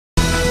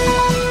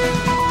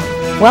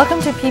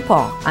Welcome to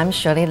People. I'm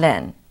Shirley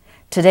Lin.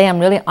 Today I'm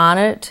really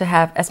honored to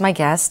have as my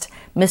guest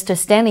Mr.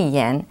 Stanley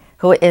Yen,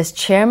 who is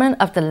chairman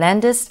of the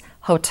Landis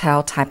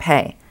Hotel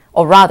Taipei,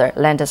 or rather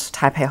Landis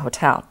Taipei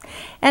Hotel.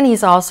 And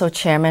he's also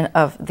chairman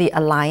of the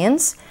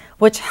Alliance,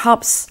 which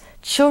helps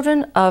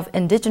children of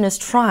indigenous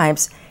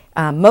tribes,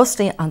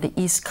 mostly on the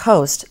east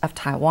coast of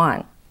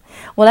Taiwan.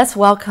 Well, let's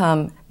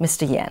welcome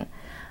Mr. Yen.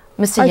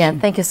 Mr.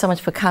 Yen, thank you so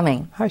much for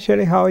coming. Hi,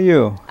 Shirley. How are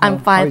you? I'm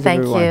fine,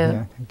 thank you.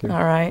 Yeah, thank you.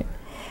 All right.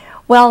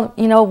 Well,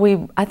 you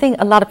know, I think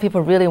a lot of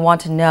people really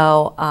want to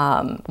know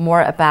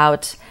more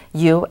about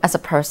you as a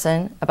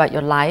person, about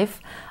your life.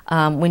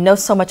 We know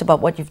so much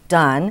about what you've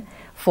done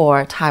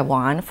for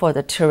Taiwan, for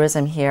the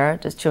tourism here,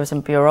 the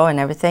Tourism Bureau and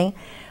everything.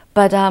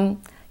 But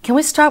can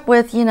we start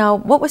with, you know,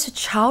 what was your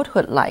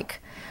childhood like?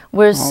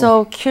 We're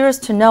so curious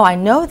to know. I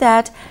know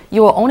that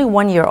you were only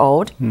 1 year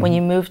old when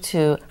you moved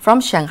from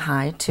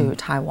Shanghai to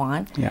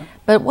Taiwan. Yeah.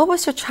 But what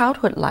was your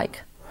childhood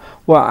like?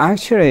 Well,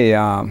 actually,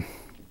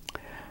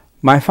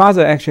 my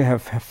father actually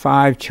have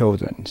 5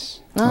 children.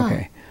 Oh.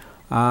 Okay.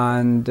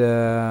 And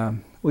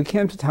we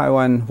came to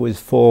Taiwan with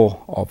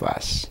 4 of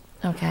us.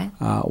 Okay.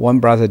 One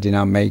brother did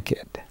not make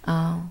it.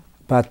 Oh.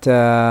 But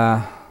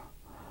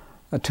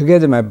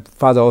together, my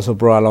father also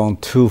brought along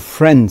 2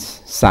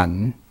 friends'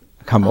 sons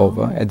come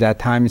over. At that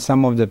time,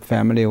 some of the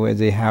family where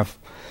they have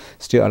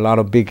still a lot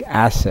of big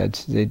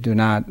assets, they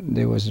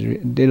was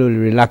little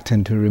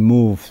reluctant to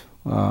remove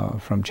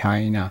from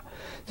China.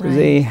 So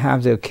they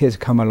have their kids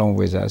come along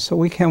with us. So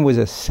we came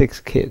with 6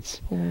 kids.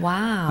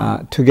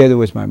 Wow. Together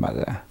with my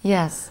mother.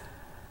 Yes.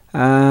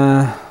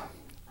 When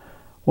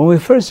we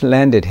first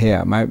landed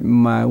here,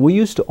 we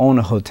used to own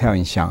a hotel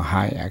in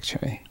Shanghai,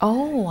 actually.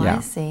 Oh, Yeah.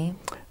 I see.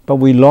 But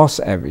we lost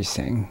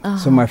everything.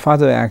 So my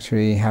father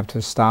actually had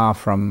to start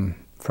from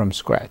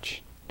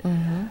scratch.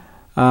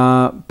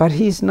 But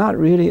he's not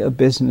really a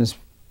business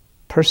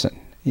person.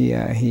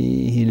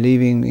 He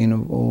living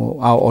in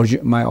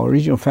my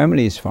original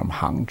family is from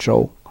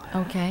Hangzhou.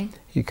 Okay.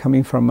 He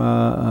came from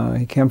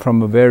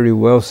a very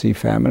wealthy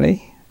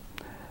family,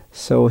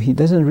 so he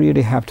doesn't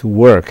really have to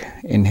work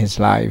in his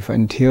life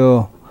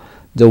until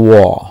the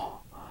war.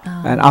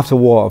 And after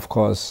war, of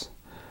course,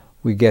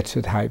 we get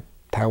to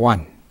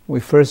Taiwan. We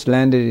first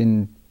landed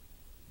in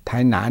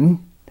Tainan.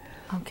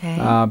 Okay.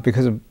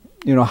 Because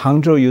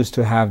Hangzhou used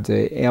to have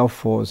the Air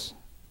Force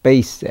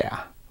base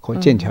there called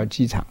Jianqiao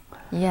Jichang.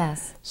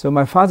 Yes. So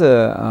my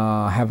father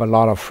have a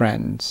lot of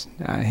friends.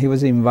 He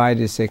was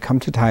invited, say, come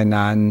to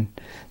Tainan.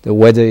 The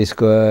weather is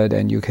good,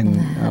 and you can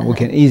we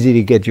can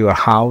easily get you a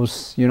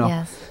house.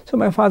 Yes. So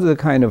my father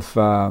kind of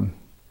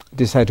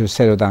decided to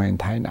settle down in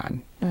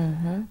Tainan,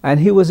 and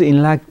he was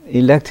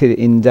elected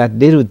in that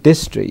little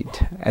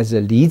district as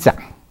a Lizang.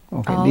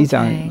 Okay,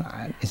 Lizang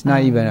is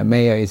not even a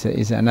mayor; it's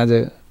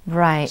another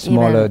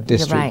smaller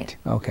district. Right.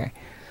 Okay,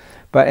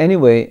 but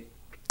anyway.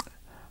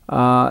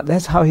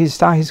 That's how he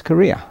started his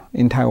career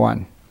in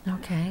Taiwan.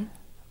 Okay.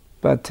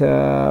 But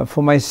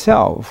for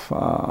myself,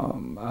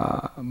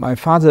 my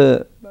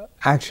father,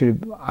 actually,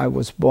 I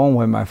was born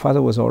when my father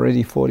was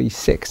already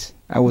 46.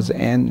 I was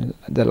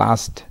the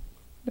last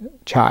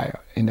child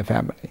in the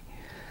family.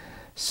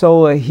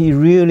 So he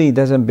really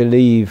doesn't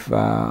believe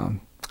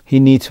he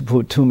needs to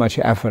put too much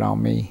effort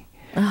on me.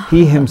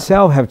 He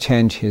himself have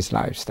changed his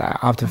lifestyle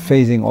after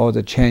facing all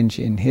the change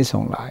in his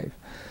own life.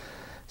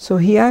 So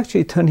he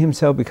actually turned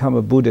himself become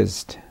a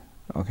Buddhist.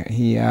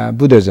 Okay,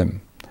 Buddhism.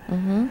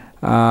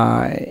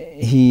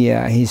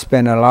 He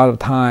spent a lot of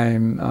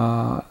time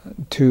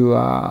to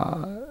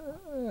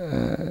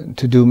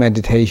do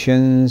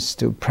meditations,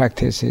 to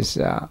practice his.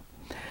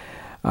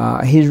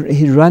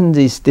 He run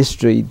this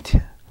district.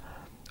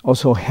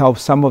 Also help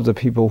some of the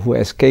people who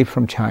escaped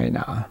from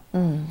China.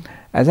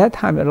 At that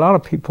time, a lot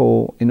of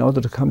people, in order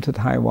to come to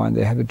Taiwan,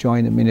 they had to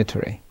join the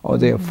military, or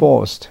they are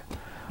forced.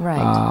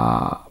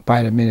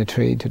 By the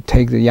military to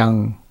take the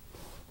young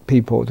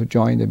people to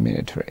join the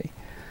military.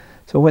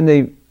 So when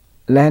they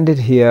landed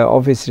here,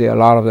 obviously a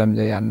lot of them,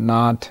 they are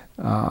not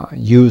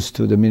used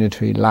to the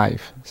military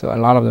life. So a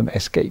lot of them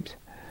escaped.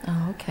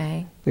 Oh,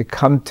 okay. They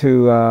come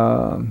to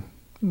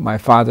my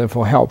father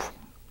for help.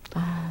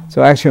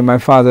 So actually my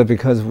father,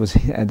 because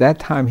at that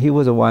time he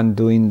was the one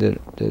doing the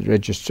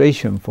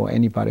registration for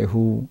anybody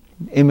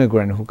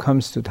immigrant who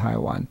comes to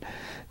Taiwan.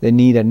 They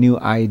need a new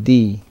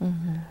ID.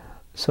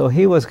 So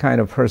he was kind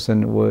of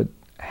person who would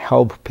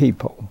help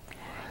people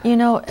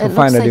to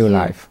find a new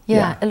life.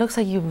 Yeah, it looks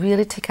like you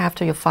really take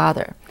after your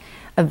father.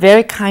 A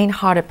very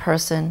kind-hearted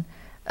person,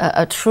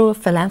 a true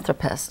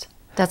philanthropist.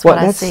 That's what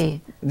I see.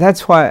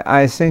 That's why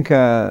I think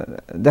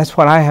that's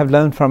what I have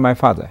learned from my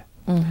father.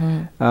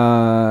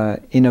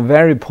 In a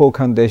very poor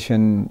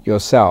condition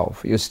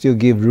yourself, you still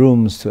give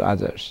rooms to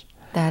others.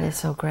 That is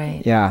so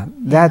great. Yeah,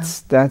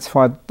 that's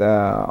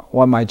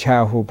what my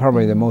childhood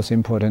probably the most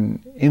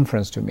important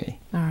influence to me.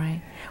 All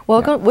right.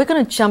 Well, we're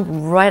going to jump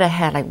right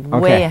ahead, like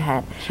way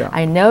ahead. Sure.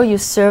 I know you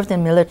served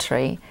in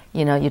military.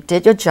 You know, you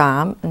did your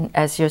job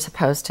as you're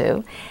supposed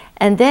to,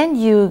 And then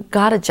you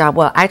got a job.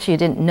 Well, actually, you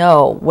didn't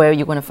know where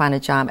you were going to find a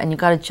job, and you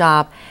got a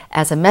job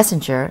as a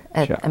messenger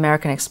at Sure.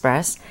 American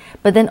Express.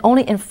 But then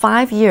only in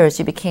 5 years,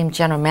 you became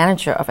general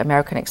manager of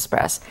American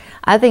Express.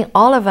 I think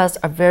all of us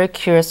are very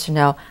curious to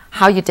know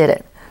how you did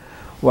it.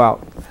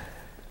 Well,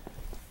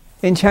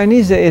 in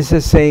Chinese, there is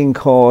a saying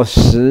called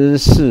时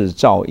势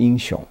造英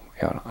雄.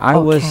 I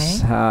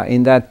was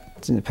in that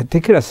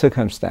particular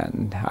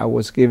circumstance. I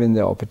was given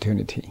the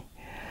opportunity.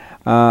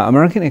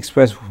 American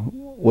Express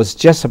was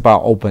just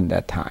about open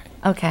that time.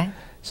 Okay.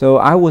 So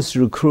I was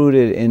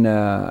recruited in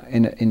a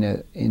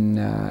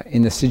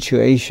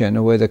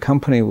situation where the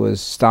company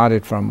was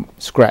started from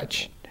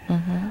scratch.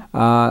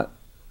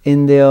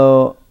 In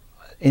the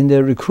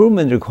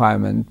recruitment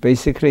requirement,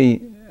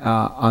 basically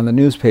on the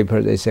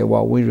newspaper they say,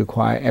 well, we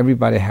require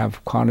everybody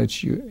have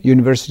college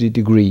university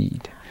degree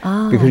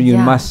because you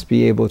must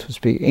be able to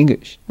speak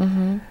English.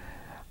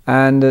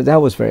 And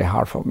that was very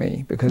hard for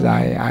me because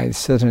I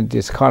certainly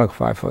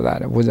disqualified for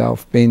that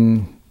without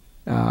being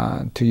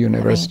to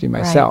university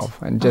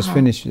myself and just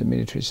finished the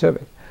military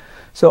service.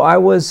 So I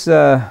was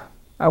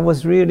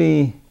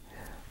really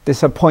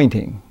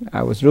disappointing.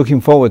 I was looking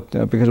forward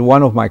because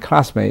one of my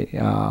classmates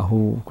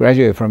who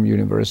graduated from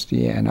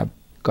university and I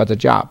got a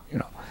job, you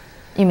know.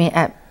 You mean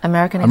at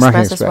American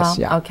Express as well?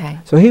 Yeah. Okay.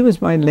 So he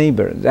was my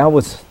neighbor. That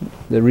was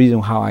the reason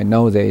how I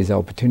know there is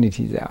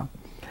opportunity there.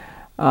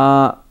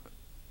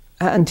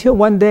 Until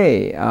one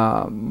day,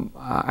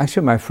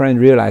 actually my friend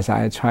realized I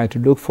had tried to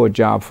look for a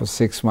job for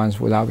 6 months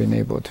without being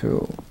able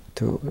to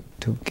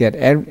get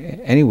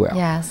anywhere.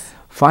 Yes.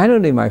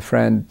 Finally, my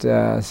friend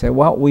said,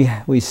 well,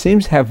 we seem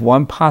to have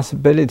one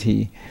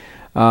possibility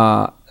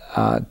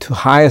to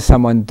hire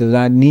someone do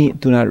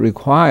not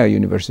require a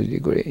university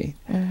degree.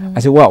 I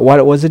said, well,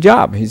 what was the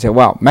job? He said,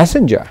 well,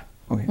 messenger.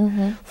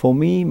 Okay. For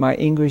me, my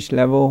English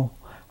level,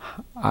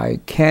 I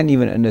can't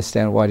even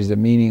understand what is the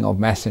meaning of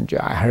messenger.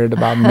 I heard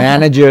about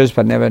managers,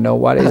 but never know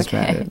what is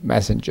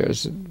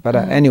messengers. But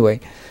anyway,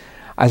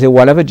 I said,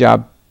 whatever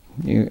job,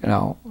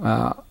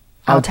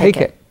 I'll take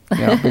it.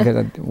 You know,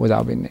 because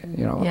without being,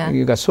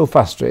 you got so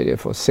frustrated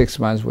for 6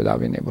 months without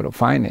being able to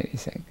find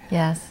anything.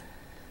 Yes.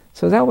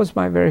 So that was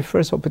my very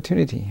first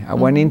opportunity. I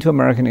went into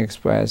American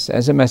Express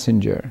as a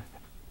messenger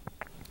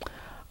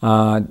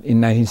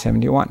in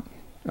 1971.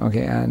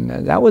 Okay, and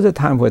that was a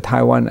time where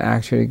Taiwan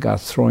actually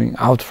got thrown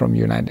out from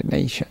United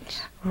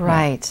Nations.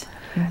 Right.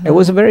 It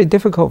was a very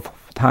difficult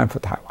time for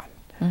Taiwan.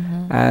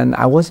 And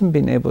I wasn't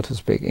being able to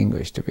speak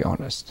English, to be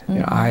honest. You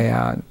know,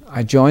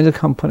 I joined the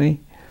company.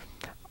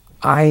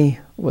 I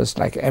was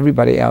like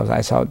everybody else.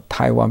 I saw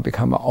Taiwan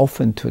become an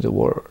orphan to the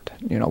world.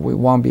 You know, we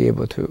won't be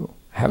able to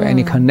have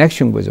any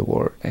connection with the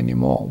world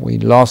anymore. We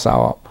lost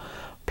our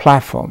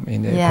platform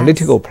in the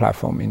political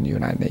platform in the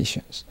United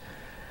Nations.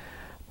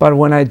 But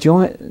when I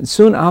joined,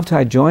 soon after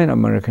I joined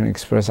American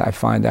Express, I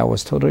find that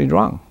was totally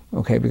wrong.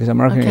 Okay, because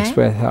American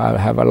Express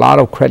have a lot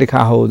of credit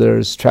card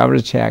holders, travel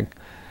check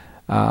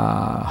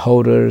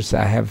holders.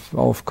 I have,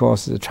 of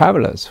course, the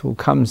travelers who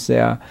comes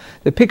there.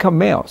 They pick up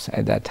mails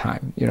at that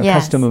time,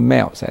 customer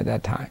mails at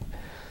that time.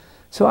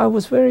 So I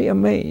was very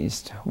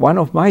amazed. One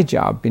of my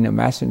job being a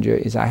messenger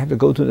is I have to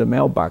go to the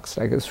mailbox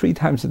like 3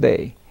 times a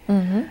day.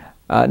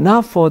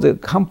 Not for the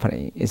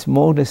company, it's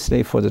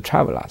mostly for the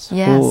travelers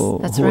who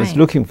was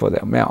looking for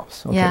their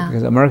mails. Okay?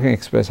 Because American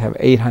Express have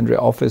 800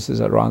 offices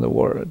around the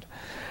world.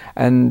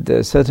 And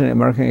certainly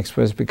American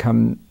Express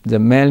become the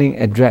mailing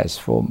address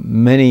for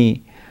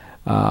many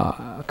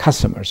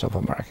customers of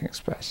American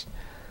Express.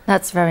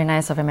 That's very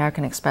nice of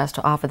American Express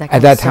to offer that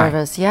kind of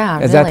service. Yeah,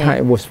 at that time,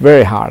 it was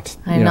very hard.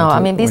 I know. I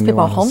mean, these people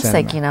are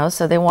homesick,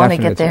 so they want to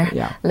get their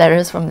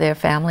letters from their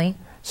family.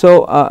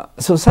 So,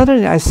 so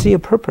suddenly I see a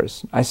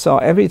purpose. I saw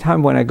every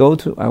time when I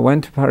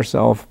went to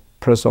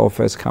post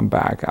office, come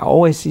back, I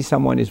always see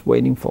someone is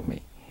waiting for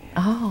me.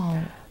 Oh.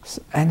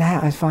 And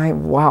I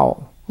find,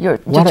 wow, your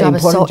job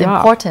is so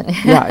important.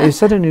 Yeah, you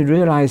suddenly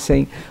realize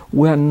saying,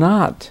 we're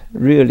not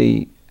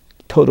really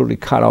totally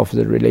cut off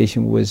the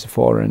relation with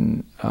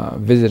foreign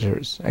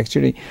visitors.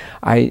 Actually,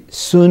 I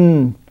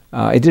soon,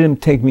 it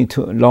didn't take me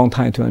a long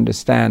time to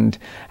understand,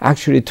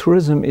 actually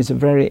tourism is a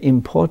very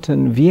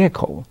important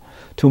vehicle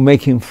to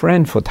making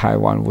friends for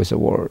Taiwan with the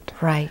world.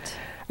 Right.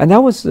 And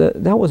that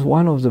was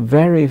one of the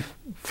very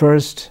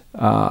first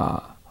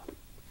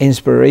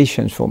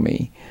inspirations for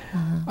me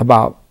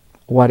about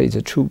what is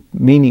the true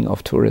meaning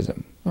of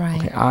tourism. Right.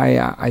 Okay,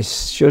 I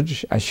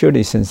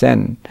surely since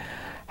then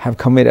have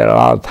committed a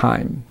lot of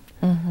time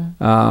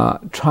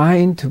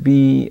trying to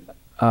be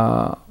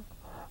a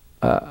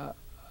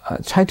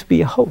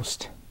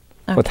host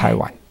for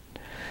Taiwan.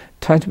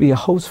 Try to be a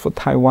host for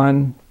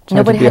Taiwan.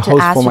 Nobody had to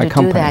ask you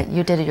to do that.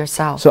 You did it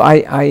yourself. So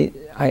I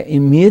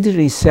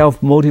immediately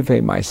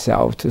self-motivate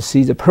myself to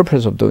see the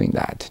purpose of doing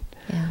that.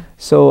 Yeah.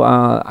 So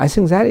I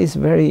think that is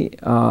very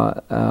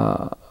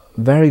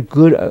very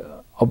good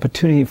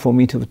opportunity for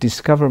me to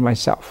discover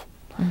myself,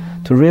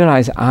 to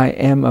realize I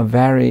am a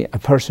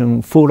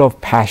person full of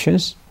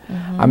passions.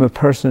 I'm a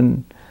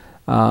person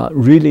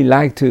really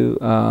like to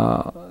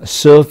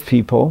serve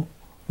people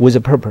with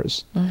a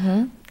purpose.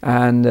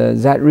 And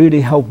that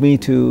really helped me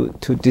to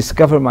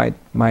discover my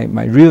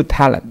real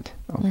talent.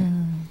 Okay.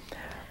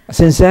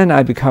 Since then,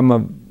 I become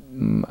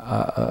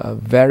a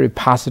very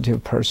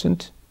positive person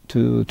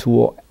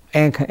to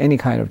any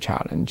kind of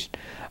challenge.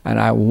 And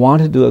I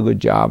want to do a good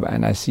job,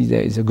 and I see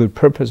there is a good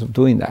purpose of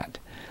doing that.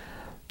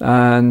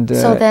 And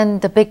so then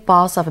the big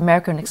boss of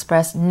American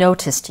Express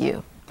noticed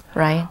you,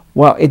 right?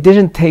 Well, it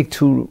didn't take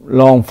too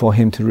long for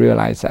him to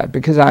realize that,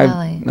 because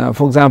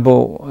for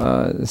example,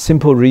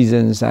 simple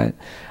reasons.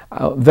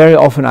 Very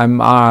often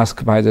I'm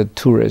asked by the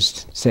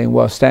tourists saying,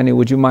 well, Stanley,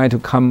 would you mind to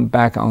come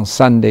back on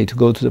Sunday to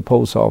go to the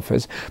post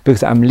office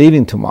because I'm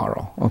leaving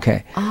tomorrow?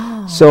 Okay.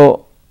 Oh.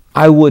 So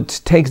I would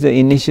take the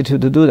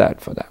initiative to do that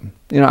for them.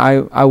 You know,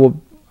 I would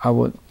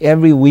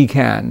every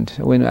weekend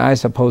when I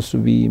supposed to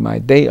be my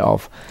day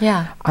off,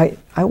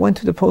 I went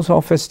to the post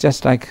office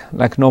just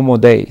like normal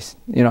days,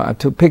 you know,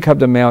 to pick up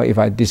the mail. If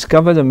I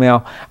discover the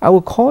mail, I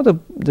would call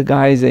the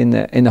guys in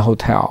the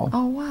hotel.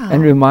 Oh, wow.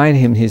 And remind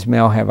him his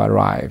mail have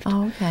arrived.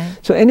 Oh, okay.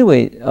 So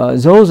anyway,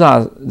 those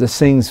are the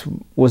things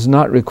was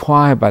not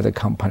required by the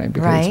company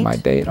because it's my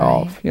day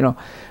off, you know.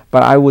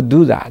 But I would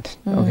do that,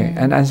 okay.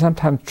 And I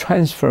sometimes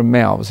transfer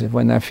mails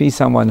when I see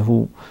someone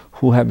who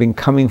have been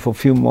coming for a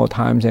few more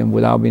times and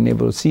without being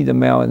able to see the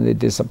mail, and they're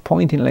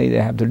disappointingly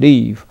they have to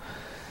leave.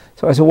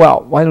 So I said,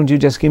 well, why don't you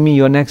just give me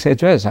your next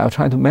address? I'll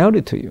try to mail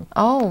it to you.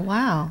 Oh,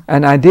 wow.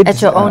 And I did. At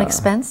your own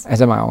expense? At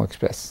my own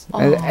expense.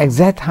 Oh. At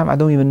that time, I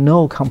don't even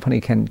know company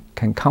can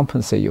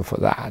compensate you for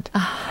that.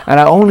 And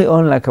I only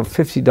earn like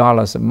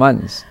 $50 a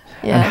month.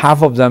 Yes. And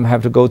half of them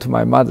have to go to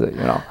my mother, you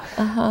know.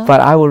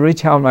 But I will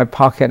reach out in my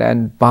pocket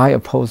and buy a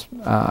post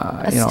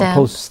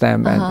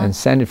stamp and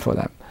send it for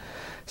them.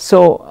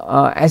 So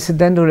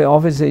accidentally,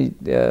 obviously,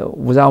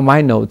 without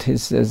my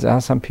notice,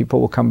 some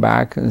people will come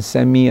back and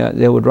send me,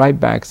 they would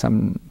write back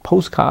some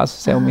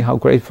postcards, tell me how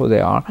grateful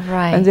they are.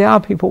 Right. And there are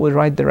people who would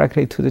write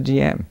directly to the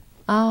GM.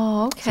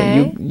 Oh,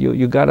 okay. So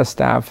you got a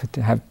staff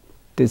to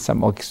did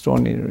some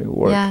extraordinary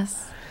work.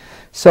 Yes.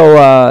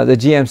 So the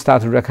GM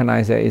started to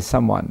recognize there is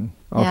someone,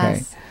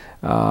 okay,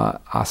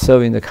 are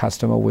serving the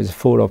customer with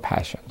full of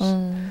passions.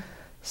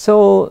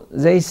 So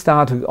they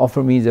start to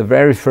offer me the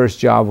very first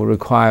job will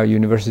require a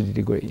university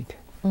degree.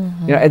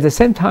 You know, at the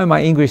same time,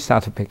 my English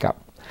started to pick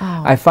up.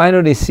 Oh. I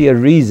finally see a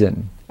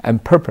reason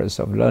and purpose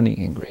of learning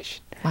English.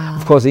 Wow.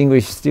 Of course,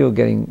 English is still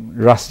getting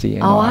rusty. You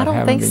know, I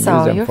don't think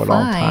so. You're for a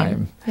long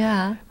time.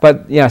 Yeah.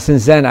 But yeah,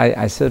 since then,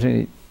 I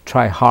certainly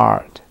try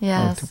hard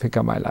to pick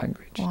up my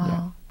language. Wow.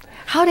 Yeah.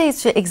 How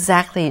did you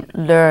exactly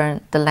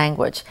learn the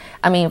language?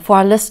 I mean, for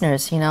our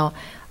listeners, you know,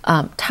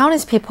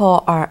 Taiwanese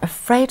people are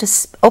afraid to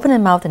open their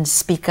mouth and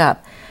speak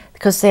up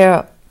because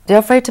they're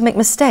afraid to make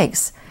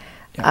mistakes.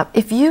 Yeah.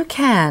 If you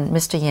can,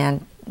 Mr.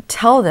 Yen,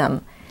 tell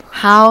them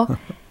how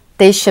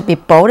they should be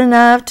bold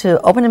enough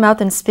to open their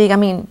mouth and speak. I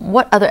mean,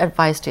 what other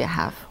advice do you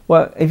have?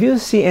 Well, if you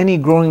see any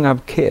growing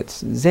up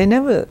kids,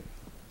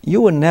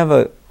 you will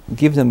never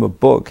give them a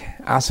book,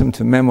 ask them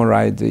to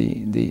memorize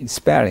the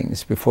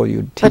spellings before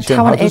you teach them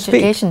how to speak. But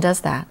Taiwan education does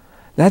that.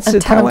 That's the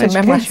Taiwan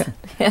education.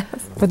 Yes.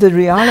 But the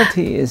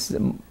reality is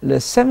the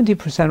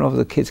 70% of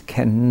the kids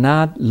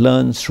cannot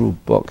learn through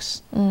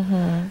books.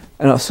 And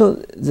so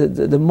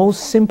the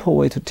most simple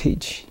way to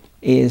teach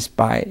is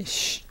by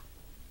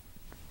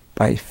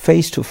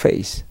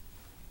face-to-face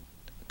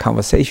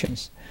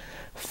conversations,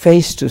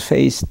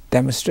 face-to-face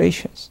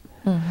demonstrations.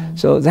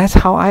 So that's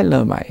how I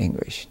learn my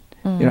English.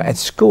 You know, at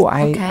school,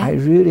 I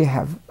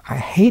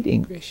hate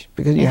English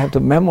because you have to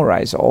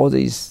memorize all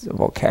these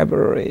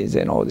vocabularies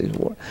and all these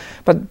words.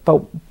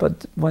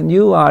 But when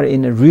you are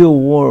in a real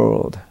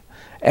world,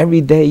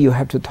 every day you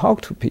have to talk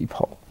to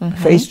people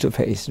face to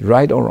face,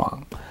 right or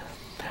wrong.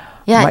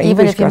 Yeah, my even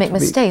English if you make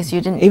mistakes,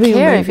 you didn't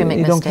care if you make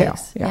mistakes. Don't care.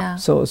 Yeah.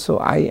 So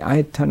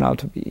I turn out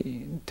to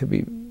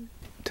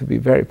be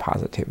very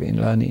positive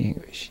in learning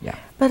English. Yeah.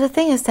 But the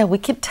thing is that we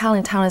keep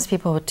telling Taiwanese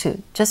people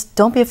to just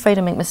don't be afraid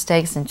to make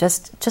mistakes and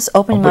just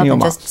open your mouth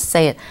and just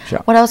say it. Sure.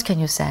 What else can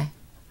you say?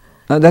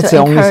 That's the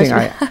only thing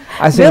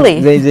I think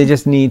really? they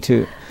just need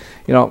to,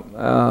 you know,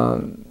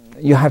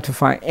 you have to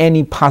find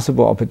any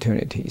possible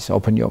opportunities,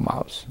 open your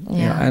mouth. Yeah.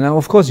 You know? And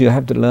of course you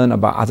have to learn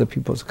about other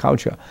people's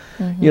culture.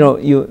 You know,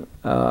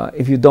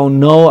 if you don't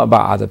know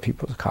about other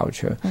people's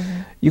culture,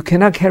 you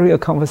cannot carry a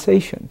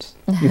conversation.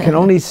 You can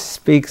only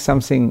speak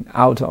something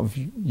out of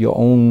your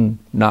own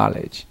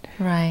knowledge.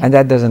 Right. And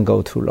that doesn't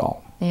go too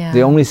long. Yeah.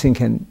 The only thing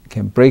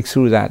can break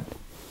through that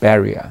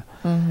barrier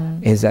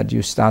is that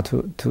you start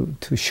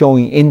to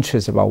showing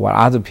interest about what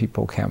other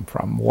people came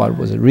from, what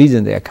was the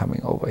reason they are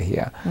coming over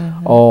here,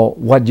 or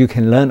what you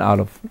can learn out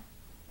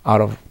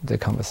of the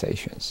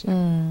conversations.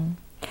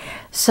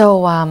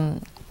 So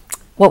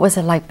what was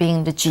it like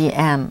being the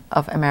GM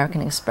of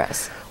American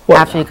Express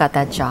after you got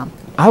that job?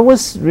 I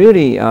was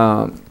really,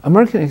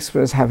 American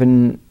Express have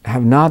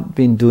not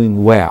been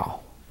doing well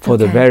for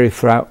the very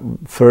first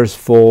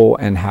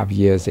 4.5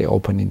 years they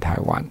opened in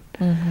Taiwan.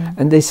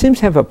 And they seem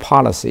to have a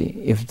policy,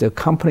 if the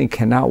company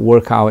cannot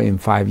work out in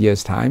 5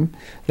 years' time,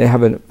 they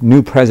have a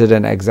new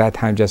president at that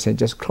time just say,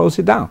 just close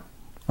it down.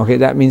 Okay,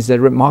 that means the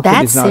market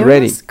That's is not serious?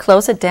 ready.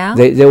 Close it down?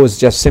 They was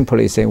just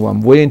simply saying, well,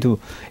 I'm willing to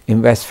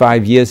invest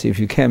 5 years. If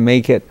you can't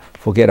make it,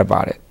 forget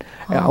about it.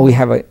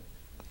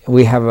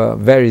 We have a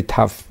very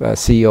tough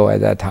CEO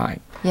at that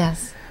time.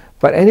 Yes.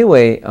 But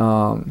anyway,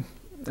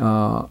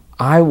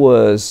 I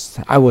was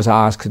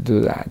asked to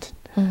do that.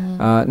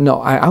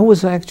 No, I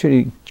was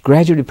actually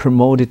gradually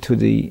promoted to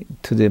the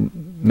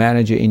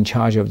manager in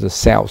charge of the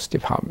sales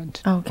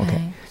department.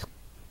 Okay.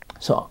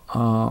 So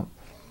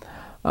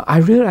I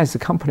realized the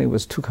company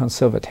was too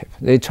conservative.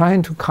 They're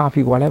trying to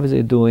copy whatever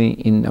they're doing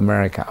in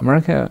America.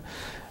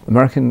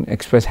 American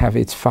Express have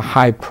its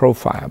high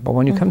profile, but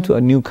when you come to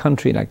a new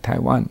country like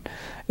Taiwan,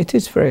 it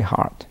is very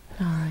hard.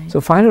 Right.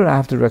 So finally I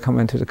have to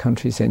recommend to the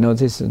country, say, no,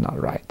 this is not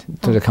right,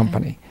 to the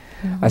company.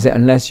 I said,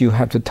 unless you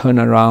have to turn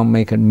around,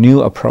 make a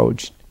new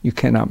approach, you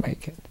cannot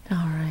make it. All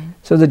right.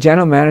 So the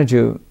general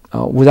manager,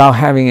 without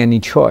having any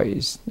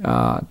choice,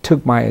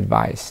 took my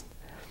advice.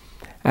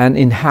 And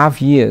in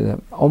half year,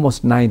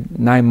 almost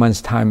nine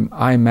months' time,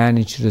 I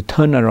managed to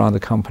turn around the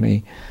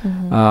company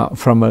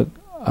from a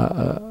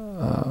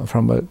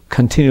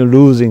continual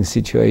losing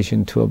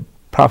situation to a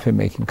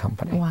profit-making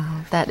company.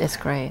 Wow, that is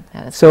great.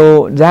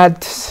 So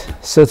that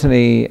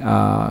certainly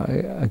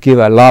give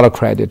a lot of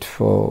credit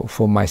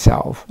for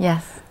myself.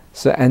 Yes.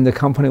 So, and the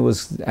company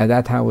was at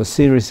that time was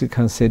seriously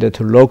considered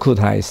to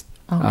localize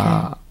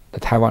the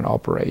Taiwan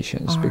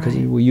operations because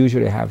we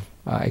usually have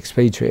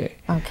expatriate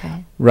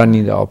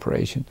running the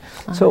operation.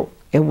 So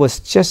it was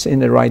just in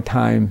the right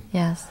time.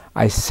 Yes.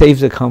 I saved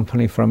the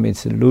company from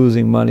its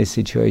losing money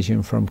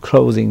situation, from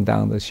closing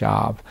down the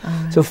shop.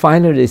 So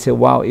finally they said,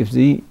 wow, if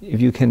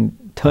you can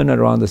turn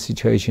around the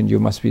situation, you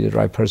must be the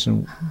right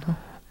person.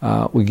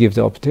 We give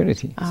the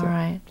opportunity.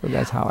 So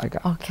that's how I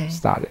got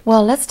started.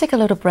 Well, let's take a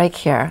little break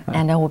here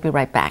and then we'll be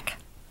right back.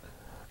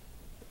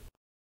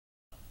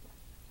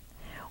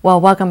 Well,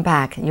 welcome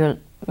back. You're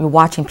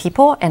watching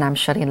People, and I'm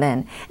Shirley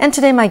Lin. And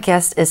today my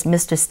guest is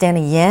Mr.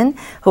 Stanley Yen,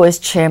 who is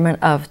chairman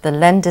of the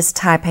Lendis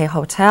Taipei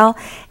Hotel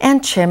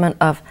and chairman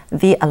of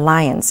The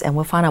Alliance. And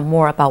we'll find out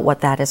more about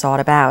what that is all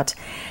about.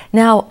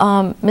 Now,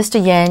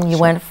 Mr. Yen, you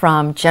went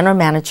from general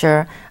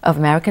manager of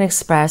American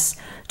Express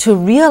to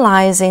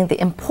realizing the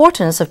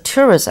importance of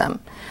tourism,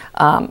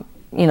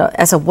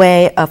 as a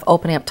way of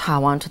opening up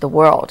Taiwan to the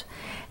world.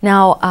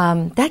 Now,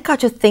 that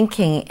got you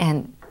thinking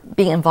and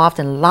being involved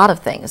in a lot of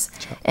things.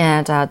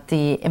 And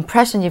the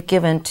impression you've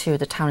given to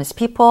the Taiwanese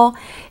people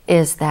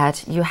is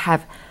that you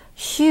have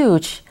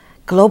huge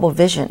global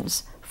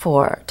visions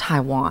for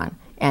Taiwan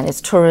and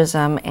its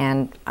tourism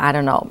and I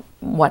don't know,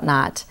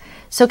 whatnot.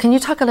 So can you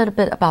talk a little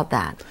bit about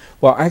that?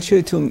 Well,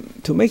 actually,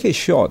 to make it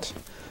short,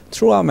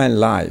 throughout my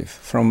life,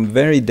 from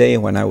very day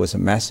when I was a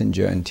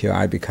messenger until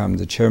I become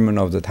the chairman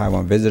of the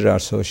Taiwan Visitor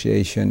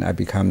Association, I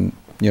become,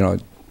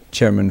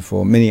 chairman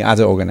for many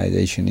other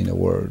organizations in the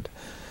world.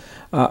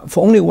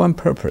 For only one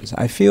purpose.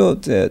 I feel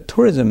that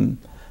tourism,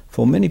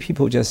 for many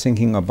people, just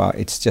thinking about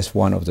it's just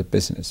one of the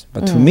business.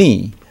 But to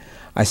me,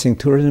 I think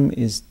tourism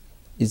is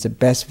the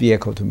best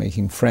vehicle to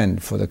making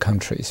friends for the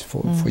countries,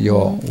 for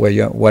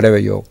whatever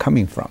you're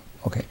coming from.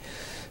 Okay,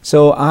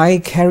 so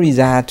I carry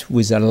that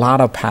with a lot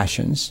of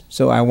passions.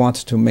 So I want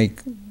to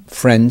make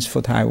friends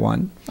for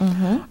Taiwan.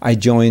 I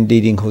joined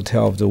leading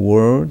hotel of the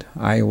world.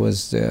 I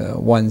was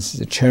once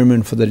the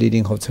chairman for the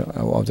leading hotel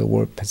of the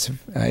world,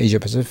 Asia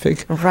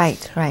Pacific.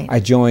 Right. I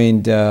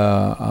joined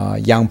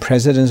Young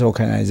Presidents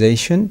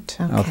Organization.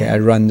 I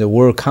run the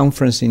World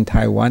Conference in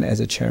Taiwan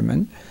as a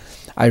chairman.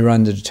 I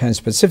run the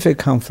Trans-Pacific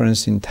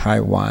Conference in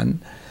Taiwan.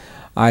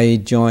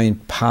 I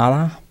joined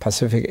PALA,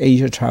 Pacific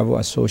Asia Travel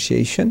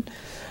Association,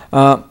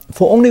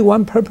 for only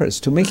one purpose,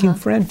 to making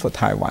friends for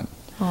Taiwan.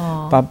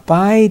 But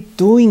by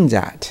doing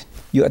that,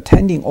 you're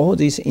attending all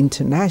these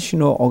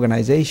international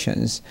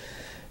organizations,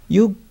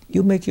 you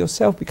make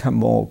yourself become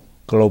more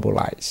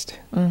globalized,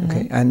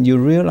 and you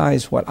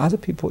realize what other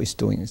people is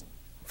doing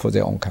for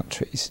their own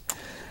countries.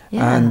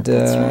 And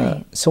that's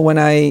right. So when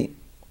I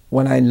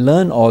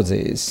learn all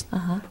this,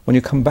 when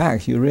you come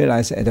back, you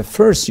realize at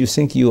first you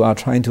think you are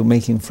trying to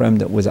making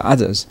friends with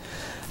others.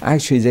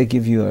 Actually, they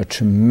give you a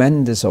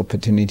tremendous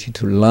opportunity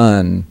to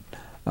learn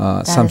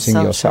something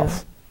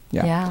yourself.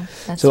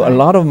 That's so right. a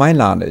lot of my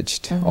knowledge,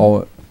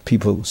 or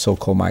people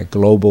so-called my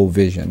global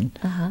vision,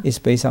 is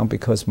based on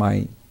because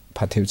my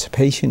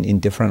participation in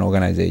different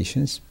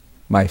organizations,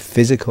 my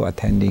physical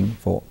attending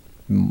for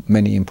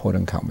many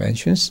important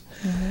conventions,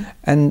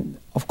 and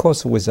of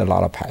course with a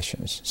lot of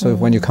passions. So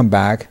when you come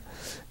back,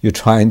 you're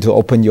trying to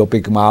open your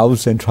big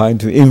mouth and trying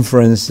to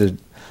influence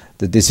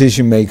the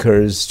decision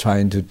makers,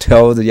 trying to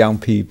tell the young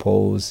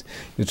peoples,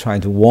 you're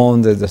trying to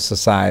warn the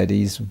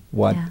societies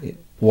what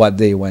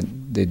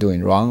they're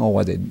doing wrong or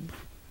what they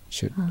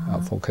should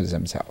focus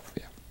themselves.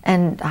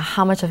 And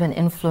how much of an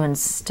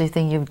influence do you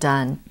think you've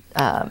done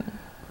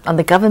on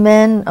the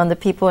government, on the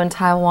people in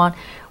Taiwan,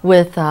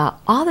 with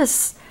all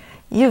this?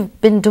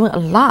 You've been doing a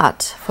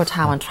lot for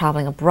Taiwan,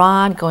 traveling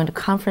abroad, going to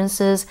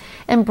conferences,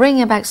 and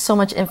bringing back so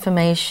much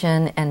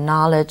information and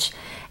knowledge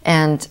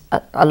and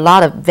a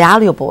lot of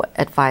valuable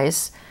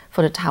advice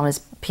for the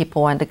Taiwanese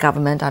people and the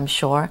government, I'm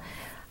sure.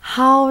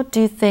 How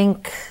do you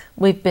think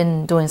we've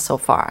been doing so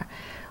far?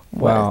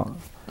 Well,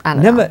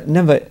 never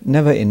enough.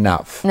 Never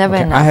enough.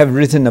 I have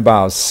written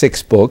about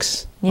 6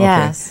 books.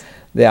 Yes. Okay?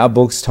 There are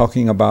books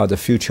talking about the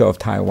future of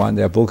Taiwan.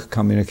 There are books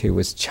communicate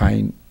with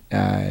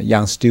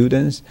young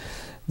students.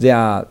 There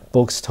are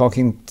books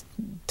talking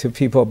to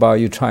people about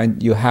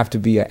you have to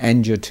be an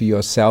angel to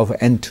yourself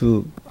and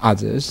to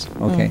others.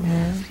 Okay.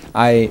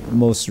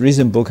 Most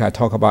recent book I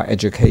talk about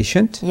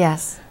education.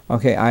 Yes.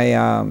 Okay.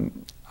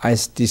 I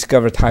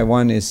discovered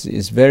Taiwan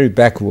is very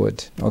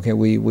backward. Okay,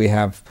 we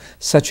have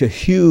such a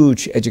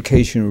huge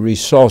education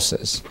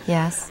resources.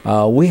 Yes.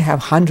 We have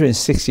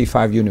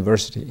 165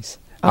 universities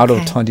out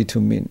of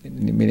 22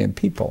 million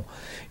people.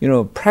 You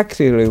know,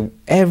 practically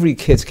every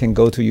kid can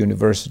go to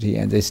university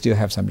and they still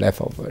have some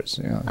leftovers,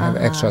 you know, have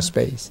extra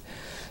space.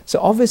 So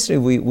obviously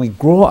we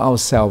grow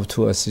ourselves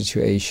to a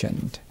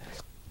situation.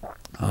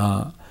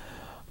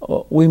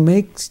 We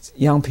make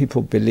young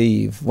people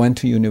believe went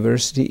to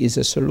university is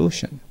a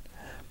solution.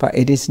 But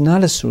it is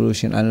not a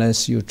solution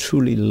unless you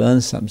truly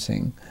learn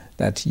something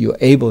that you're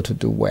able to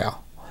do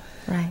well.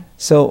 Right.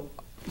 So,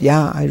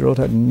 yeah, I wrote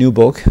a new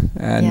book,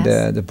 and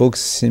the book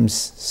seems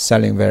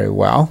selling very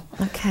well.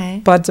 Okay.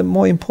 But the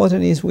more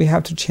important is we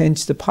have to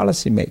change the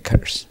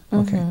policymakers.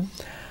 Okay.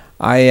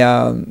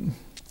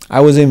 I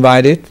was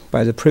invited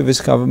by the previous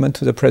government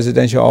to the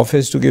presidential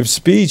office to give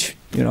speech.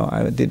 You know,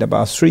 I did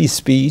about 3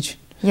 speeches.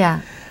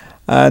 Yeah.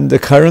 And the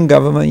current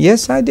government,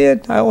 yes, I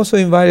did. I also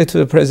invited to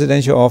the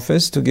presidential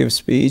office to give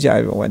speech.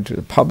 I went to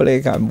the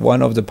public. I'm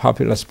one of the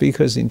popular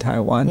speakers in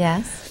Taiwan.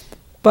 Yes.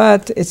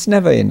 But it's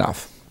never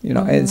enough. You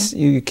know,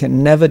 you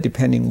can never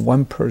depend on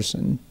one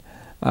person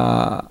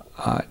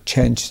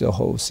change the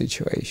whole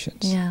situation.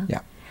 Yeah.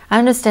 Yeah. I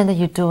understand that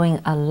you're doing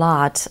a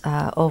lot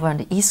over on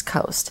the East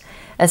Coast,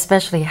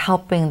 especially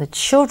helping the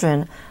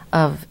children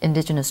of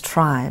indigenous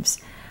tribes.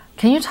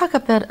 Can you talk a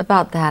bit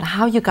about that,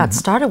 how you got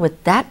started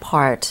with that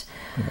part?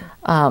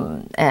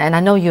 And I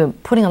know you're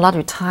putting a lot of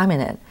your time in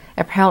it.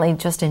 Apparently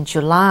just in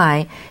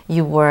July,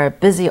 you were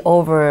busy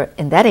over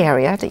in that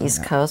area, the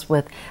East Coast,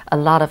 with a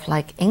lot of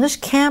like English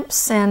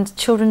camps and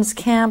children's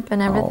camp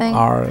and everything.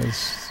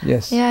 Ours,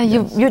 yes. Yeah,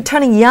 yes. You're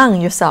turning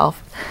young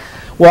yourself.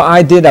 Well,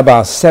 I did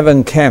about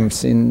 7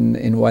 camps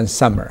in one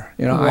summer.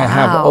 You know, I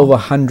have over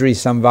 100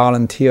 some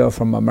volunteer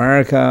from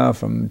America,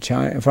 from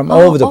China, from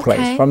all over the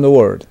place, from the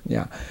world,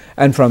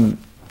 and from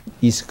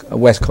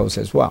West Coast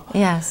as well.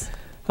 Yes.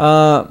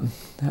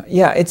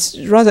 Yeah, it's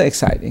rather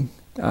exciting.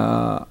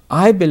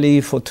 I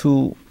believe for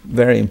 2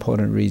 very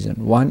important reasons.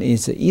 One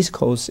is the East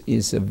Coast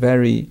is a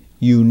very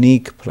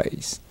unique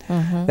place.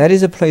 That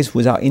is a place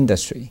without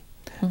industry.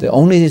 The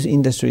only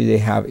industry they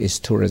have is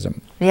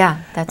tourism.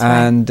 Yeah, that's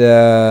right. And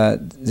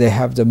they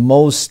have the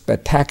most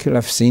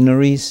spectacular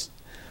sceneries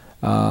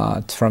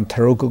from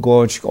Taroko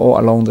Gorge all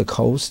along the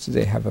coast.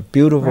 They have a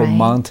beautiful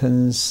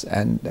mountains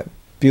and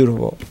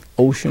beautiful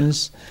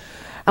oceans.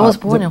 I was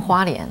born in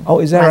Hualien. Oh,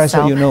 is that right?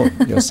 So you know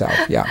yourself,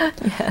 yeah.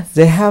 Yes.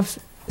 They have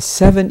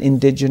 7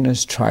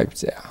 indigenous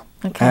tribes there,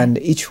 and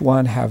each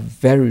one have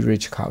very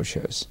rich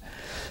cultures.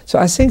 So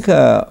I think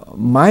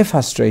my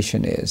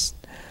frustration is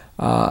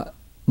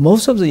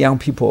most of the young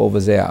people over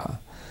there,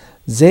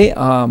 they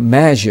are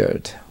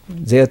measured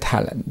their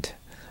talent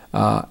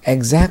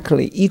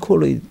exactly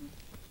equally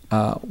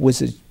with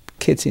the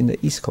kids in the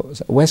East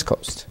Coast, West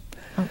Coast.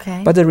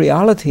 Okay. But the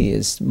reality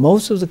is,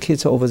 most of the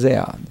kids over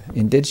there,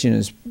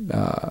 indigenous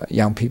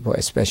young people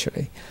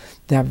especially,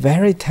 they are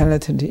very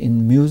talented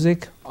in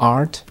music,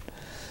 art.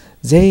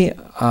 They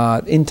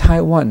in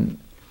Taiwan,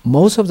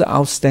 most of the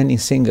outstanding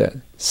singers,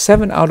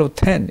 7 out of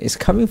 10 is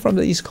coming from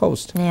the East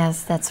Coast.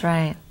 Yes, that's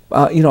right.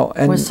 You know,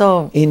 and we're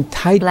so in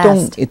Taitung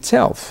blessed.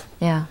 itself,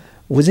 yeah,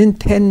 within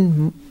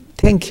 10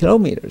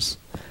 kilometers,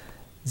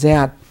 there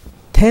are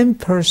 10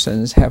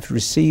 persons have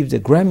received the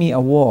Grammy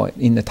Award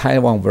in the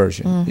Taiwan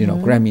version, you know,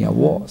 Grammy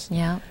Awards.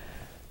 Yeah.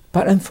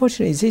 But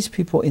unfortunately, these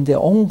people in their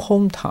own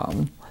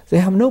hometown, they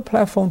have no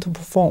platform to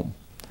perform.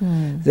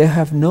 They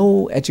have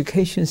no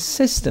education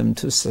system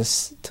to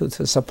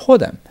support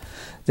them.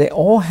 They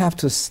all have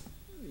to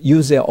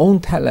use their own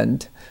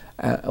talent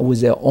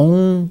with their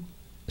own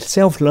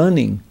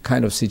self-learning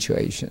kind of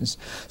situations.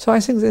 So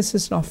I think this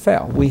is not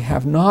fair. We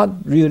have not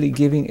really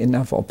given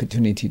enough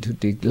opportunity to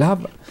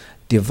develop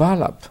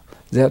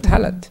their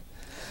talent.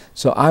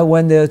 So I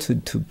went there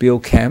to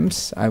build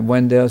camps. I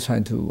went there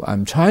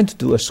I'm trying to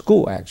do a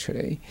school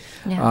actually,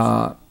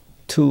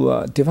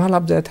 to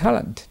develop their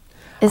talent.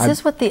 Is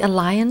this what the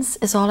Alliance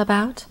is all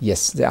about?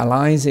 Yes, the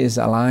Alliance is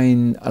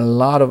aligning a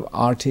lot of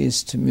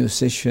artists,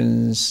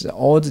 musicians,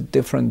 all the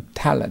different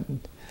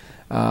talent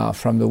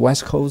from the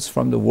West Coast,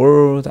 from the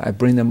world. I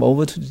bring them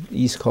over to the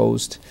East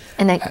Coast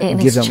and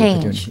give them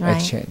exchange, opportunity. Right?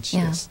 Exchange,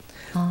 yeah. yes.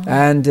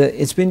 And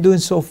it's been doing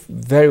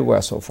very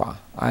well so far.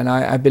 And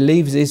I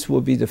believe this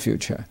will be the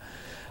future.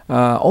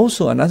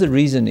 Also, another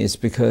reason is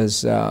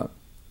because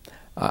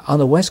on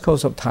the west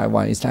coast of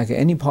Taiwan, it's like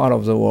any part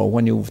of the world,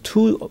 when you're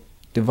too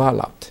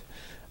developed,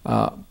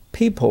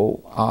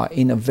 people are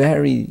in a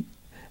very,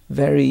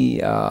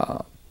 very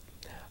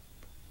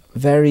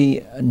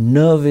very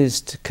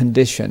nervous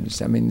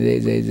conditions. I mean,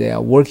 they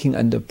are working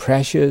under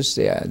pressures.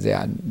 They are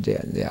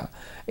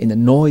in a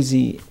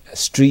noisy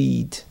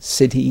street,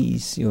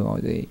 cities. You know,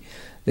 they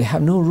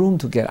have no room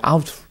to get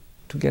out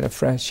to get a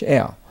fresh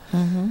air.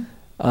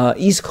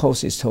 East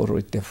Coast is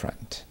totally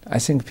different. I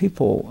think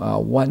people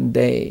one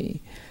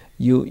day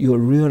you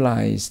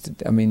realize,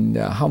 I mean,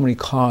 how many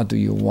cars do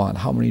you want?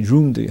 How many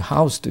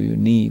house do you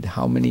need?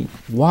 How many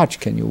watch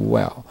can you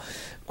wear?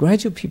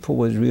 Gradually, people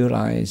will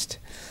realize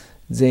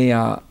they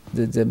are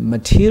the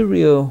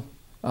material,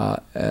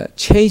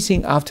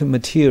 chasing after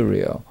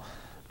material,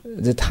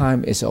 the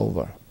time is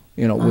over.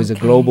 You know, with the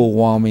global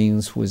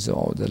warmings, with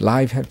all the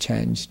life have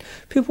changed.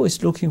 People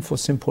is looking for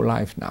simple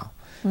life now.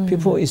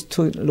 People is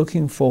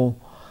looking for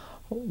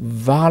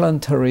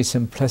voluntary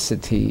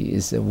simplicity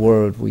is the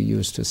word we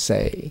used to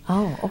say.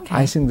 Oh, okay.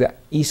 I think the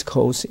East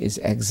Coast is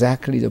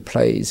exactly the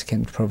place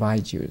can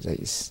provide you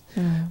this.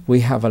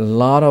 We have a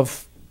lot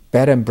of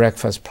bed and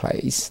breakfast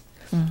place.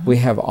 We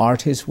have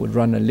artists who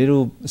run a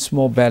little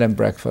small bed and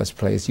breakfast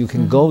place. You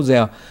can go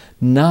there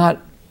not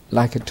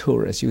like a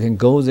tourist. You can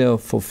go there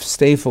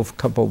stay for a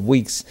couple of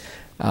weeks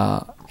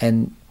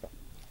and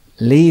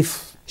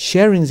live,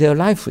 sharing their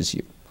life with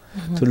you.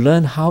 To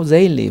learn how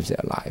they live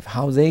their life,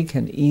 how they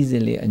can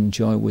easily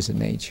enjoy with the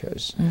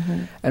natures.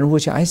 And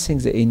which I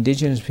think the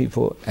indigenous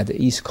people at the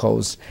East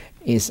Coast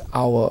is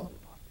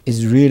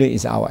really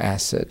our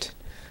asset,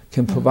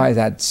 can provide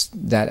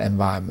that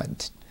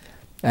environment.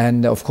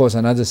 And of course,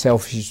 another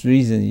selfish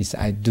reason is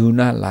I do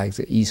not like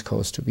the East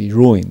Coast to be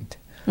ruined.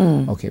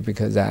 Okay,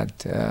 because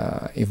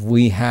if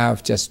we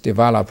have just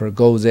developer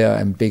go there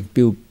and big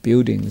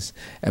buildings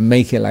and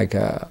make it like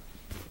a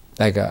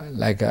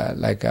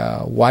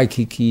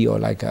Waikiki or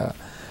like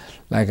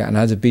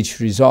another beach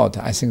resort,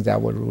 I think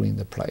that would ruin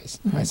the place.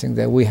 I think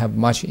that we have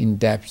much in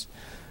depth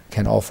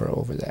can offer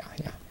over there.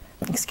 Yeah.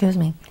 Excuse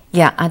me.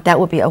 Yeah, that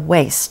would be a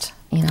waste.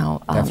 You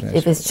know,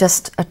 if it's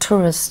just a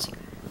tourist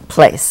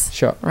place.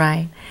 Sure.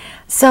 Right.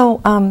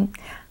 So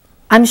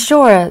I'm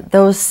sure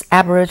those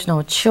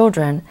Aboriginal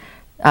children,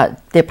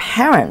 their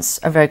parents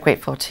are very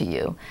grateful to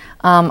you.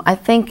 I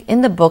think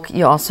in the book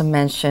you also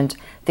mentioned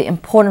the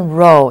important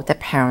role that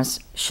parents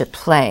should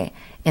play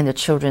in the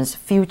children's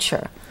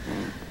future.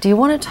 Do you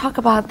want to talk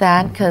about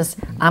that? Because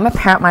I'm a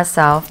parent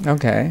myself.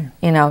 Okay.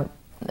 You know,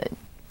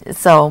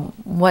 so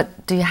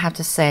what do you have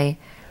to say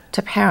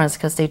to parents?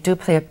 Because they do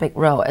play a big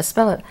role, as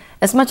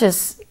much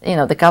as, you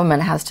know, the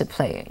government has to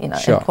play, you know,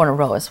 an important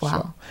role as well.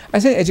 Sure. I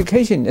think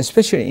education,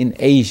 especially in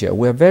Asia,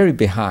 we're very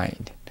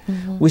behind.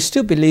 We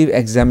still believe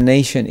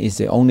examination is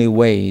the only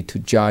way to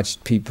judge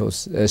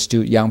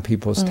young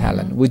people's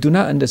talent. We do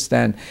not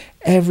understand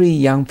every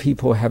young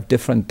people have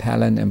different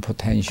talent and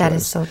potentials. That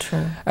is so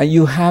true. And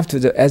you have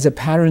to, as a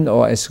parent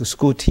or as a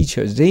school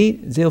teacher,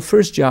 their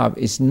first job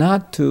is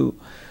not to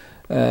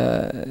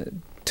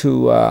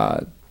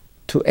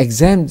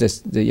examine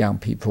the young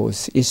people.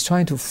 It's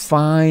trying to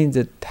find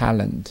the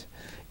talent.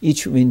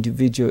 Each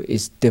individual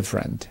is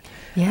different.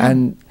 Yeah,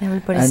 and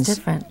everybody's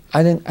different.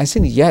 I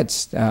think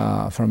Yates,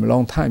 from a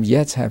long time,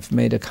 Yates have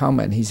made a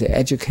comment. He said,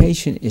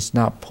 education is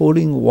not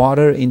pouring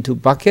water into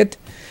bucket,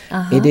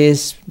 it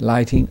is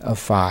lighting a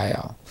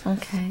fire.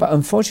 Okay. But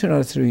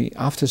unfortunately,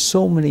 after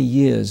so many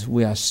years,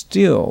 we are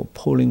still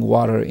pouring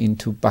water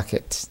into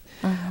buckets.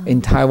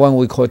 In Taiwan,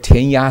 we call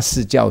填鸭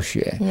式教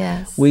学.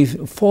 Yes. We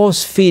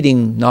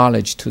force-feeding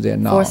knowledge to their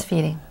knowledge.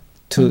 Force-feeding.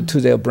 To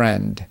their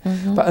brand.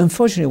 But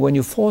unfortunately, when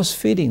you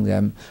force-feeding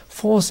them,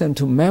 force them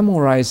to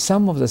memorize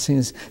some of the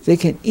things, they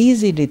can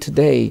easily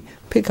today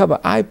pick up an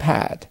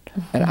iPad,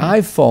 an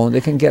iPhone,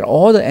 they can get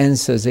all the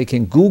answers, they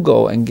can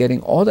Google and getting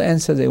all the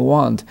answers they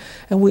want.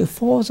 And we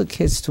force the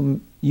kids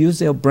to use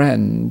their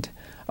brand,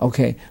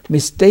 okay,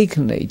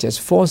 mistakenly, just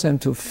force them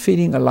to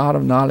feeding a lot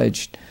of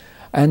knowledge.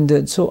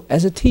 And so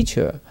as a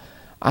teacher,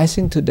 I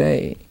think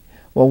today,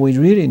 what we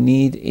really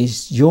need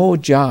is your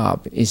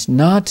job is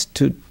not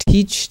to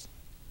teach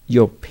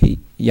your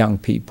young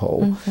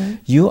people.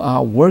 You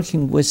are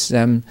working with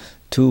them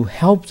to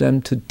help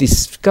them to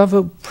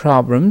discover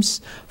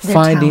problems,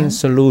 finding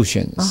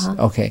solutions.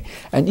 Okay,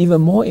 and even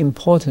more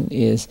important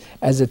is,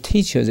 as a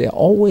teacher, they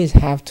always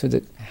have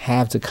to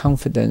have the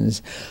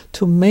confidence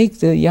to make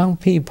the young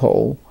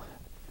people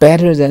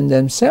better than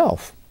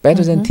themselves,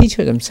 better than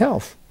teacher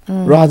themselves,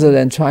 rather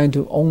than trying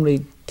to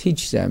only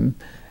teach them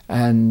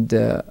and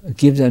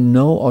give them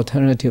no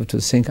alternative to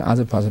think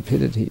other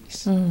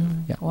possibilities.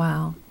 Yeah.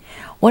 Wow.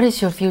 What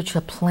is your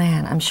future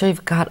plan? I'm sure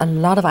you've got a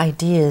lot of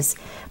ideas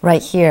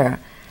right here.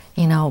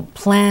 You know,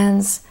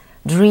 plans,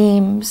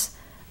 dreams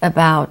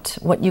about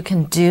what you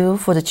can do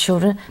for the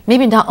children.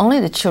 Maybe not only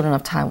the children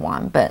of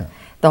Taiwan, but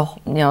the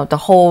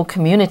whole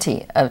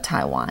community of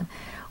Taiwan.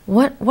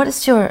 What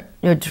is your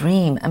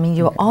dream? I mean,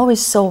 you're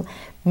always so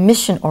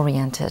mission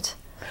oriented.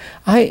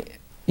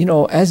 You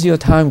know, as your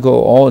time go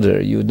older,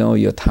 you know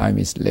your time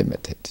is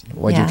limited.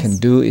 What you can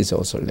do is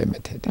also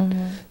limited.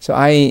 So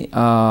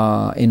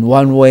in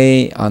one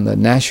way, on a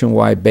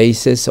nationwide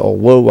basis or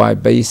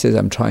worldwide basis,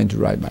 I'm trying to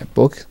write my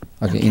book.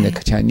 Okay, in the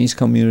Chinese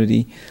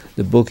community,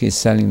 the book is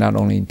selling not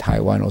only in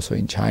Taiwan, also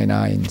in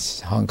China, in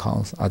Hong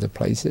Kong, other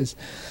places.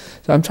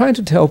 So I'm trying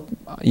to tell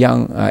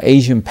young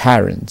Asian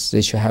parents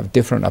they should have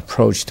different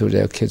approach to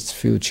their kids'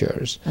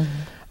 futures.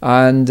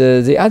 And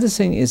the other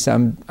thing is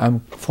I'm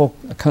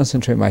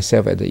concentrate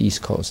myself at the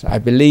East Coast. I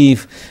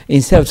believe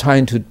instead of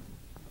trying to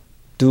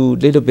do a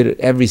little bit of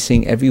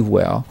everything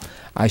everywhere,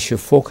 I should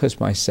focus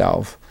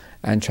myself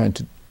and trying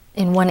to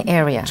in one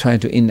area. Trying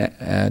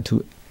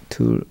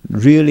to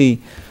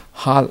really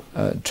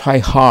try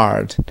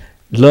hard,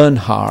 learn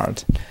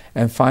hard,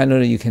 and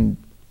finally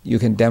you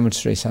can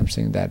demonstrate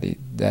something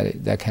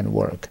that can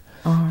work.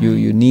 Right.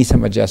 You need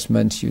some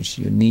adjustments.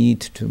 You need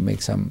to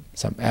make some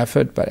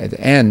effort, but at the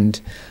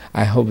end,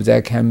 I hope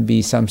there can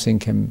be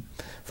something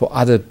for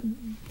other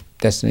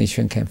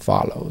destination can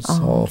follow,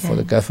 or for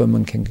the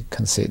government can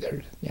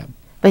consider. Yeah.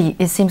 But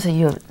it seems that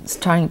you're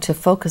starting to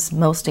focus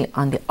mostly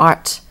on the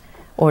art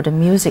or the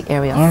music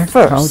area art,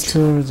 first.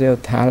 Culture, their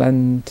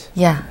talent.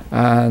 Yeah.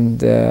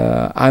 And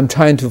I'm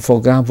trying to, for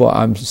example,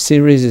 I'm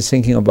seriously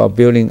thinking about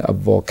building a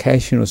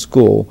vocational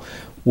school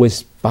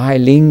with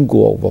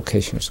bilingual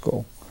vocational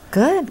school.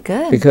 Good,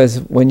 good.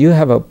 Because when you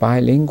have a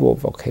bilingual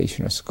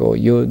vocational school,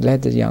 you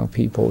let the young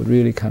people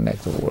really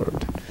connect the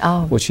world.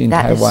 Oh, which in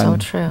that Taiwan,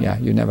 is so true. Yeah,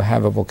 you never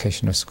have a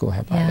vocational school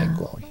have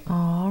bilingual.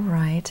 All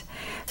right.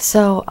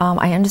 So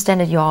I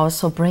understand that you're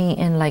also bringing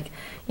in, like,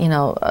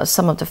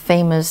 some of the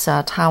famous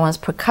Taiwan's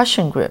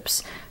percussion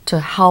groups to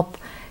help,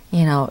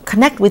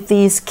 connect with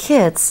these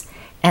kids,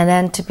 and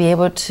then to be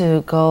able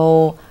to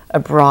go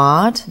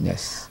abroad.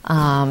 Yes.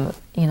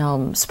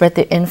 Spread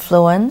their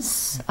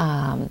influence,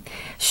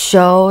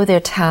 show their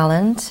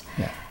talent.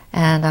 Yeah.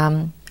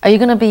 And are you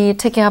going to be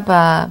taking up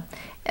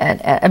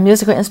a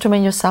musical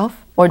instrument yourself,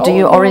 or do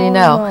you already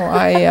know?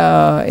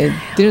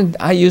 No,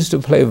 I used to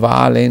play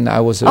violin.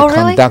 I was a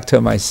conductor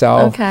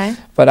myself. Okay.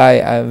 But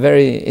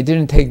it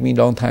didn't take me a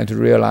long time to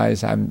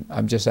realize I'm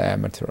just an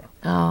amateur.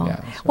 Oh.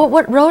 Yeah, so. Well,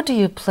 what role do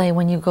you play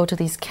when you go to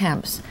these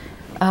camps?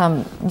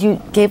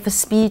 You gave a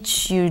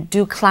speech, you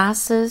do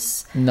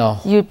classes? No.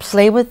 You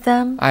play with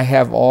them? I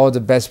have all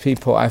the best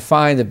people. I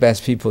find the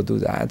best people do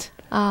that.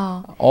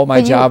 Oh. All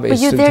my job is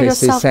to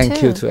say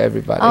thank you to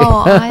everybody.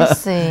 Oh, I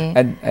see.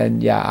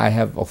 and yeah, I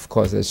have, of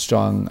course, a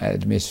strong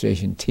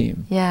administration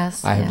team.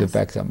 Yes. I have to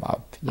back them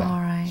up. Yeah,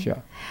 all right.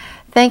 Sure.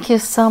 Thank you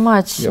so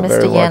much, You're Mr.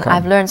 very Yen. welcome.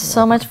 I've learned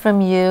so much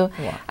from you.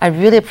 Wow. I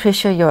really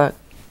appreciate your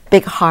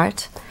big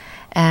heart.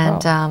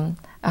 And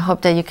I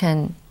hope that you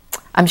can,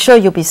 I'm sure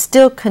you'll be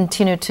still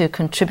continue to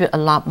contribute a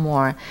lot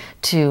more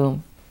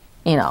to,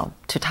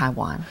 to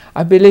Taiwan.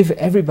 I believe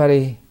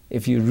everybody,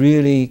 if you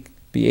really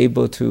be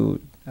able to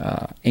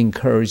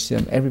encourage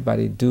them,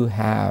 everybody do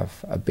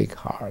have a big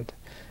heart.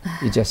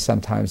 It just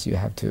sometimes you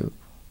have to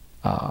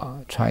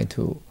try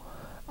to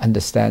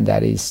understand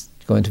that is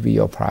going to be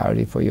your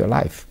priority for your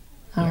life.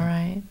 All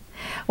right.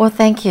 Well,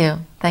 thank you.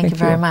 Thank you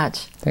very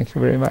much. Thank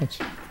you very much.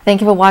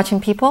 Thank you for watching,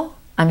 people.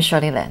 I'm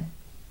Shirley Lin.